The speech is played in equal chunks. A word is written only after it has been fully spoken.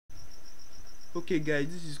Okay guys,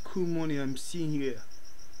 this is cool money I'm seeing here.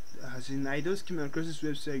 As in, I just came across this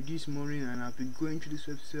website this morning and I've been going through this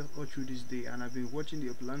website all through this day, and I've been watching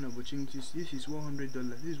the plan opportunities. This is $100,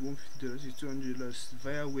 this is $150, this is $200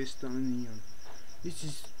 via Western Union. This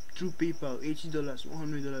is through PayPal, $80,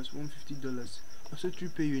 $100, $150. Also through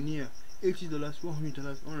Payoneer, $80,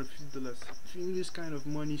 $100, $150. If you need this kind of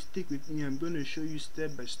money, stick with me. I'm going to show you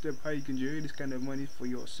step by step how you can generate this kind of money for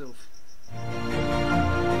yourself.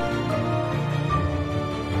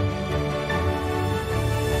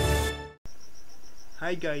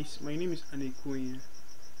 Hi guys, my name is Anaekwuonye.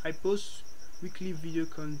 I post weekly video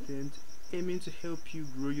content aiming to help you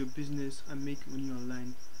grow your business and make money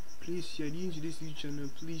online. Please, if you're new to this YouTube channel,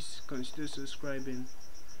 please consider subscribing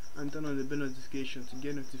and turn on the bell notification to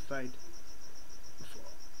get notified for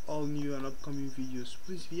all new and upcoming videos.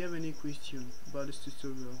 Please, if you have any question about this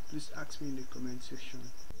tutorial, please ask me in the comment section.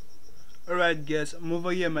 Alright guys, I'm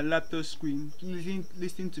over here on my laptop screen.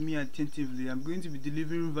 Listen to me attentively. I'm going to be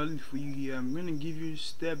delivering value for you here. I'm going to give you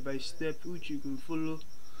step by step which you can follow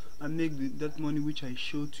and make that money which I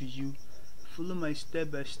show to you. Follow my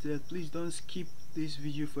step by step. Please don't skip this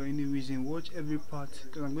video for any reason. Watch every part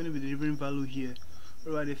because I'm going to be delivering value here.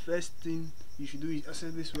 Alright, the first thing you should do is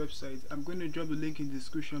access this website. I'm going to drop the link in the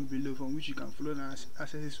description below from which you can follow and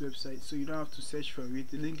access this website, so you don't have to search for it.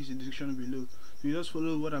 The link is in the description below. So you just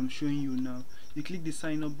follow what I'm showing you now. You click the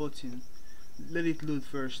sign up button, let it load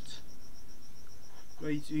first.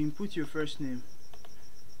 Right, you input your first name.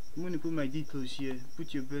 I'm going to put my details here.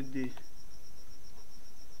 Put your birthday.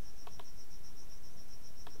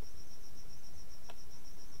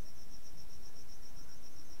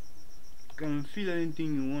 You can fill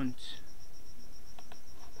anything you want.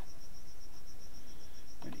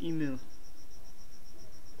 An email,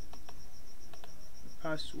 a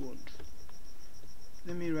password.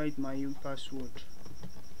 Let me write my own password.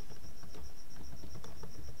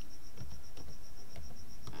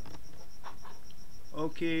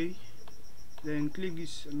 Okay, then click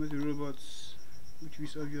this another robots, which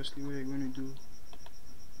is obviously what you're going to do.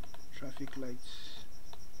 Traffic lights.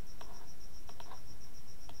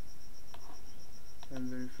 And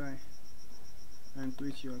verify and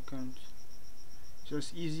create your account.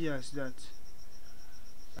 Just easy as that.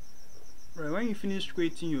 Right, when you finish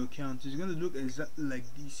creating your account, it's going to look exactly like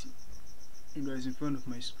this. It is in front of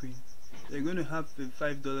my screen. You're going to have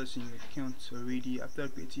 $5 in your account already after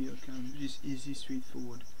creating your account, which is easy,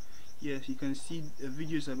 straightforward. Yes, you can see the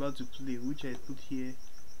video is about to play, which I put here.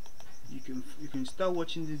 You can start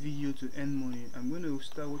watching the video to earn money. I'm going to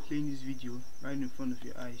start playing this video right in front of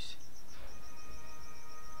your eyes.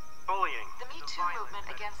 Bullying. The Me Too movement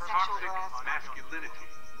against sexual harassment. Masculinity.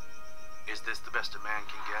 Is this the best a man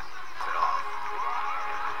can get? At all?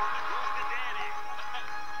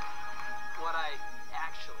 What I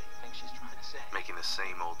actually think she's trying to say. Making the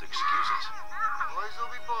same old excuses. Boys will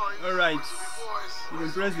be boys. Alright, Boys. you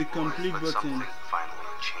can press the complete But button. something finally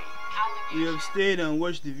changed. You have stayed and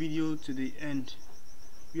watched the video to the end.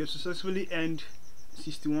 We have successfully earned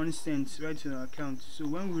 61 cents right in our account. So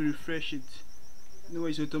when we refresh it, no,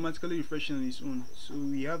 it's automatically refreshing on its own, so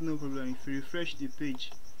we have no problem. If we refresh the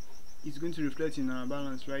page, it's going to reflect in our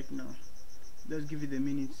balance right now. Let's give it a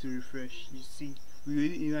minute to refresh. You see,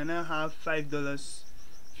 we now have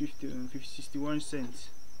 $5.61.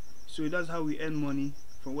 So that's how we earn money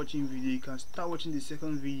from watching video. You can start watching the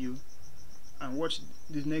second video and watch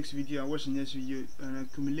the next video and watch the next video and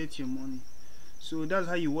accumulate your money. So that's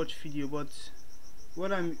how you watch video. But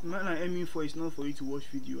what I'm aiming for is not for you to watch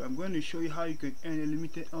video. I'm going to show you how you can earn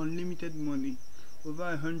unlimited money,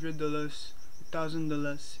 over $100,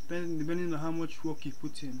 $1,000, depending on how much work you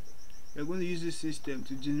put in. You're going to use this system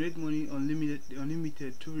to generate money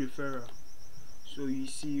unlimited through referral. So you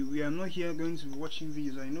see, we are not here going to be watching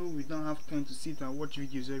videos. I know we don't have time to sit and watch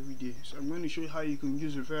videos every day. So I'm going to show you how you can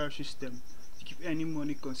use referral system to keep earning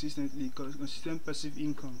money consistently, consistent passive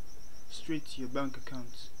income straight to your bank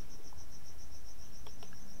account.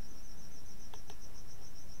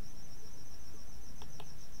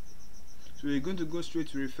 So we're going to go straight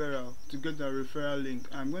to referral to get our referral link.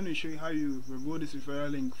 I'm going to show you how you reward this referral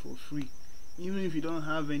link for free. Even if you don't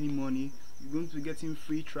have any money, you're going to be getting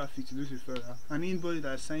free traffic to this referral. And anybody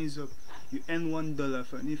that signs up, you earn $1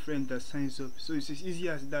 for any friend that signs up. So it's as easy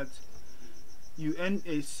as that. You earn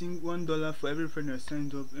 $1 for every friend that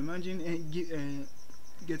signs up. Imagine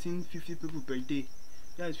getting 50 people per day.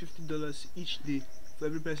 That is $50 each day for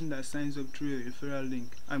every person that signs up through a referral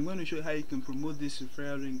link. I'm going to show you how you can promote this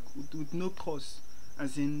referral link with no cost,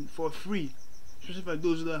 as in for free. Especially for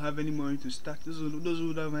those who don't have any money to start, those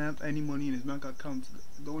who don't have any money in his bank account,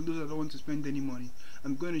 those that don't want to spend any money.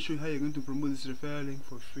 I'm going to show you how you're going to promote this referral link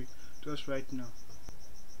for free. just right now.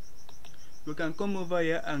 We can come over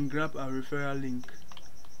here and grab our referral link.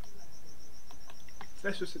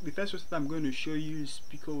 The first website I'm going to show you is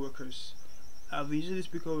Pico Workers. I've been using this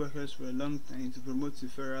Pico Workers for a long time to promote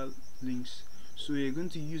referral links. So you're going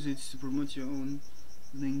to use it to promote your own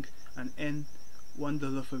link and earn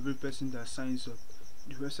 $1 for every person that signs up.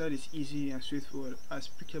 The website is easy and straightforward. I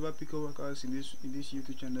speak about Pico Workers in this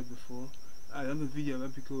YouTube channel before. I have a video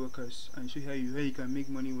about Pico Workers and show how you can make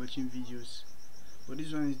money watching videos. But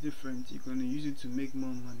this one is different. You're going to use it to make more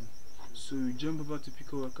money. So you jump over to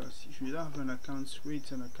Pico Workers. If you don't have an account,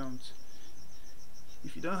 create an account.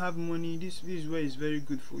 If you don't have money, this way is very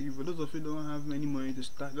good for you. For those of you who don't have any money to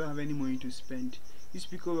start, don't have any money to spend, this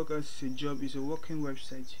Pico Workers is a job, is a working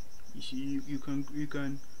website. You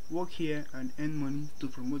can work here and earn money to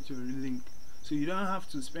promote your link. So you don't have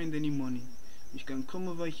to spend any money. You can come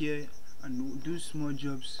over here and do small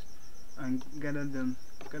jobs and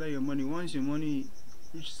gather your money. Once your money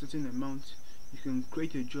reaches a certain amount, you can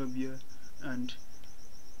create a job here and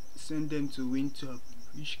send them to WinTop,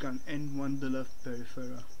 which can earn $1 per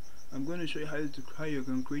referral. I'm going to show you how you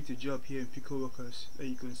can create a job here in Pico Workers that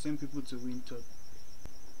you can send people to WinTop.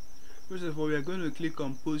 First of all, we are going to click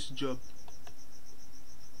on Post Job.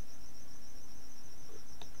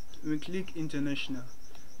 We click International.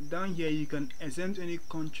 Down here you can exempt any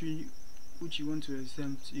country which you want to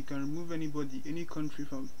exempt. You can remove any country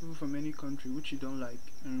from any country which you don't like,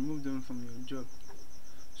 and remove them from your job.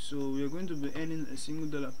 So we are going to be earning a single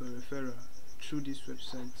 $1 per referral through this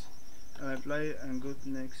website. I apply and go to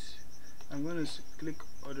next. I'm going to click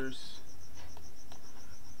others,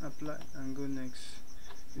 apply and go next.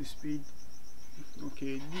 The speed,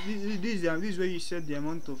 okay. This is where you set the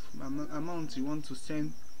amount you want to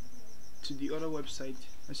send to the other website.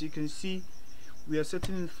 As you can see, we are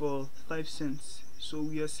setting it for 5 cents. So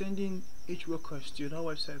we are sending each worker to the other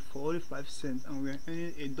website for only 5 cents, and we are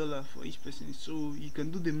earning $1 for each person. So you can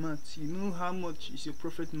do the math. You know how much is your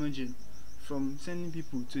profit margin from sending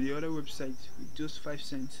people to the other website with just 5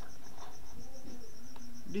 cents.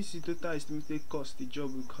 This is total estimated cost. The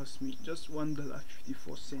job will cost me just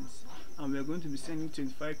 $1.54, and we are going to be sending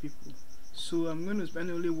 25 people. So I'm going to spend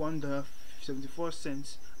only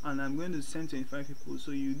 $1.74, and I'm going to send 25 people.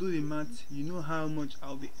 So you do the math, you know how much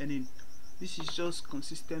I'll be earning. This is just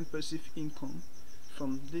consistent passive income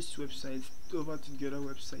from this website over to the other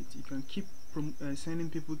website. You can keep sending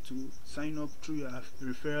people to sign up through your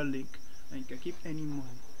referral link, and you can keep earning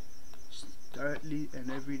money directly and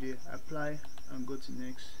every day. Apply and go to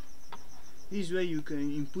next. This is where you can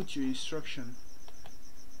input your instruction.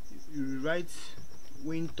 You write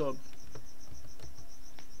WinTop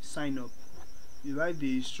sign up. You write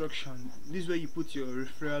the instruction. This is where you put your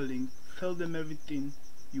referral link. Tell them everything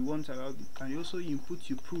you want about it, and also you input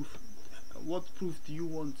your proof. What proof do you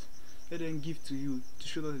want? Let them give to you to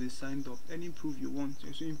show that they signed up. Any proof you want,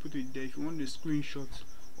 so input it there. If you want a screenshot,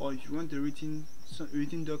 or if you want a written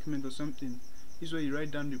document or something, this is where you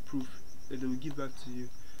write down the proof that they will give back to you.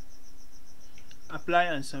 Apply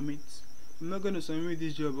and submit. I'm not going to submit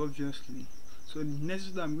this job, obviously. So the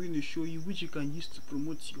next that I'm going to show you, which you can use to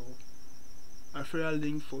promote your referral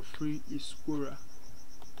link for free, is Quora.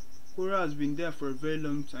 Quora has been there for a very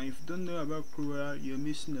long time. If you don't know about Quora, you're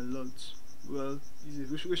missing a lot. Well,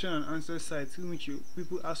 it's a question and answer site in which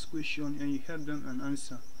people ask questions and you help them and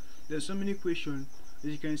answer. There's so many questions. As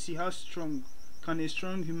you can see, how strong can a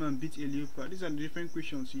strong human beat a leopard? These are the different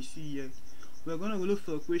questions you see here. We're going to look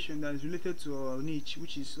for a question that is related to our niche,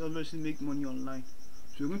 which is obviously make money online.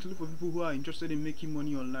 So we're going to look for people who are interested in making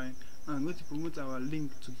money online, and I'm going to promote our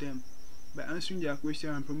link to them by answering their question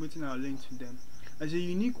and promoting our link to them. As a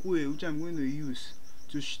unique way which I'm going to use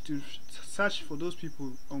to search for those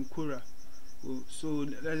people on Quora. So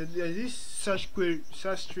there's this search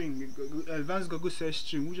string, advanced Google search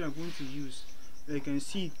string, which I'm going to use. You can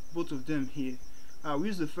see both of them here. I'll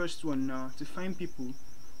use the first one now to find people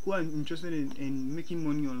who are interested in making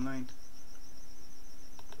money online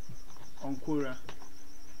on Quora.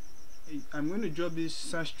 I'm going to drop this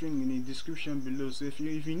search string in the description below, so if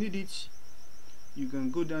you need it, you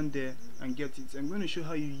can go down there and get it. I'm going to show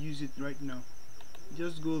how you use it right now.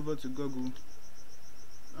 Just go over to Google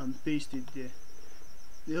and paste it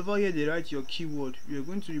there. Over here they write your keyword. You're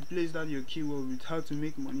going to replace that your keyword with how to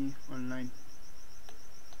make money online.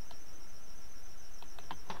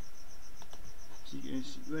 So you can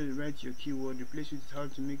see where you write your keyword, replace it with how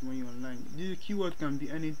to make money online. This keyword can be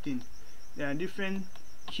anything. There are different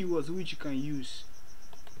keywords which you can use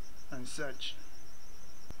and search.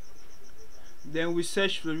 Then we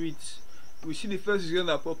search for it. We see the first result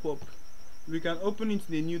that pop up. We can open it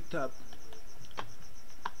in a new tab.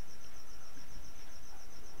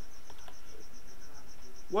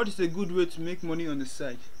 What is a good way to make money on the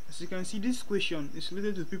side? As you can see, this question is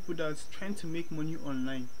related to people that's trying to make money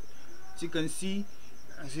online. As you can see,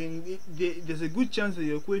 as in there's a good chance that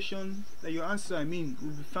your answer, will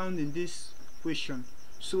be found in this question.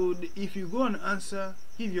 So if you go and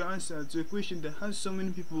give your answer to a question that has so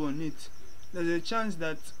many people on it, there's a chance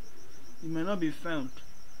that it might not be found.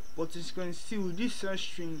 But as you can see, with this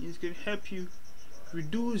search string, it can help you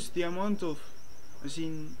reduce the amount of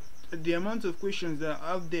questions that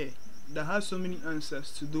are out there that have so many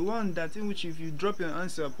answers, to the one that in which if you drop your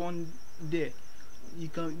answer upon there,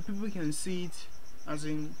 people can see it, as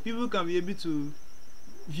in people can be able to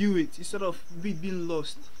view it instead of being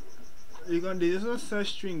lost. There's also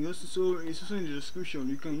search string also, so it's also in the description.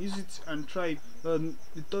 You can use it and try it. The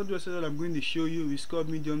third website that I'm going to show you is called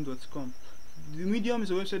medium.com. The Medium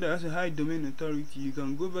is a website that has a high domain authority. You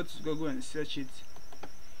can go over to Google and search it.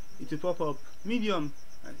 It will pop up. Medium,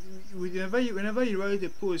 whenever you write a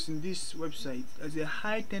post in this website, there's a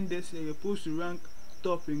high tendency that your post to rank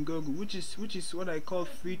top in Google, which is what I call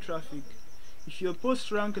free traffic. If your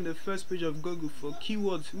post rank on the first page of Google for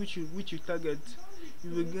keywords which you target,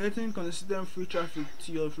 you will be getting consistent free traffic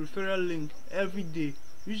to your referral link every day,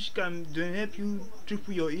 which can then help you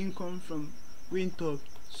triple your income from Wintop.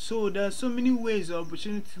 So there are so many ways or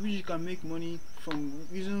opportunities which you can make money from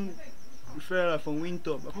using referral from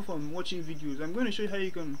Wintop, apart from watching videos. I'm going to show you how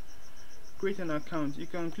you can create an account. You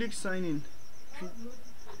can click sign in.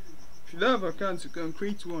 If you don't have an account, you can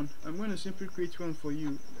create one. I'm going to simply create one for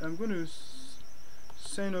you. I'm going to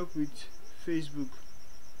sign up with Facebook.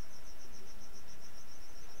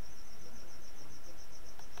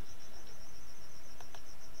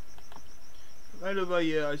 Right over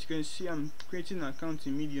here, as you can see, I'm creating an account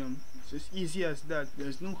in Medium. It's as easy as that.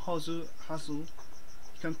 There's no hassle.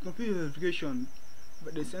 You can complete the verification,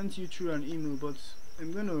 but they send you through an email. But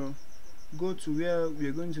I'm gonna go to where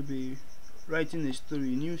we're going to be writing a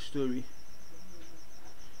new story.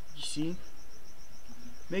 You see,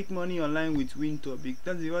 make money online with Wintop.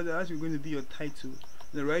 That's going to be your title.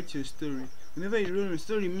 Then write your story. Whenever you write a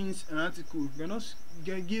story, means an article. You cannot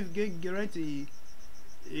write a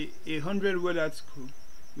 100-word article.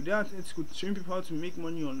 With that article showing people how to make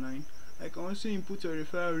money online, I can also input a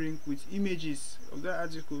referral link with images of that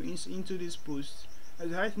article into this post.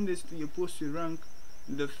 As I think this, your post will rank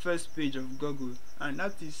in the first page of Google, and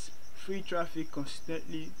that is free traffic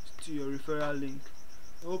consistently to your referral link.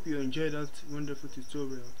 I hope you enjoyed that wonderful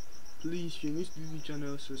tutorial. Please, if you're new to this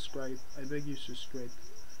channel, subscribe. I beg you, subscribe.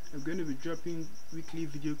 I'm going to be dropping weekly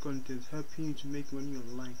video content helping you to make money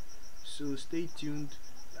online, so stay tuned.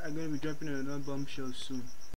 I'm going to be dropping another bombshell soon.